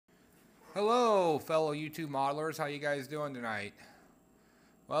Hello, fellow YouTube modelers. How you guys doing tonight?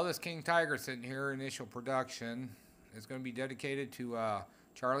 Well, this King Tiger sitting here, initial production, is going to be dedicated to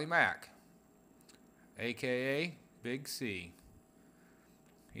Charlie Mack, aka Big C.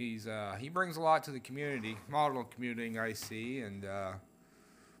 He brings a lot to the community, model community I see, and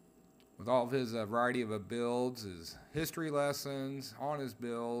with all of his variety of builds, his history lessons on his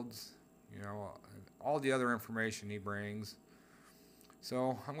builds, all the other information he brings.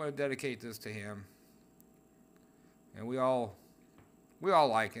 So I'm going to dedicate this to him, and we all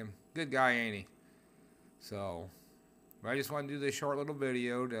like him. Good guy, ain't he? So, I just want to do this short little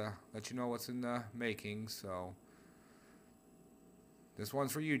video to let you know what's in the making. So, this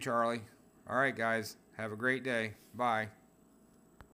one's for you, Charlie. All right, guys. Have a great day. Bye.